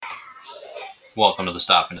Welcome to the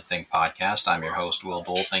Stop and to Think podcast. I'm your host, Will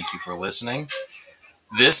Dole. Thank you for listening.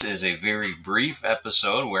 This is a very brief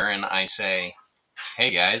episode wherein I say,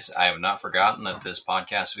 hey guys, I have not forgotten that this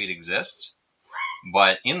podcast feed exists.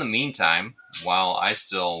 But in the meantime, while I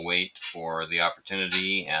still wait for the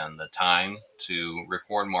opportunity and the time to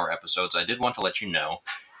record more episodes, I did want to let you know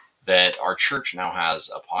that our church now has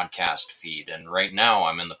a podcast feed. And right now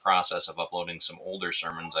I'm in the process of uploading some older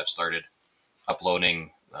sermons. I've started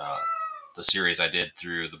uploading the series I did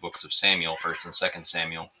through the books of Samuel, 1st and 2nd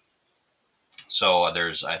Samuel. So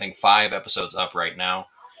there's, I think, 5 episodes up right now.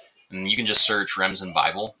 And you can just search Remsen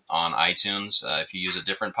Bible on iTunes. If you use a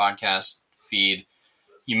different podcast feed,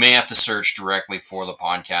 you may have to search directly for the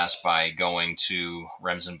podcast by going to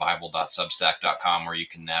remsenbible.substack.com, where you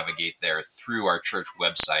can navigate there through our church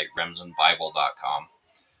website, remsenbible.com.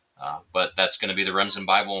 But that's going to be the Remsen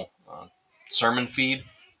Bible sermon feed.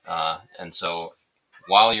 And so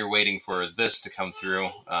while you're waiting for this to come through,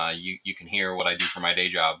 you can hear what I do for my day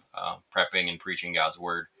job, prepping and preaching God's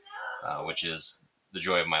Word, which is the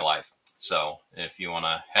joy of my life. So if you want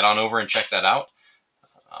to head on over and check that out,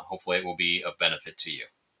 hopefully it will be of benefit to you.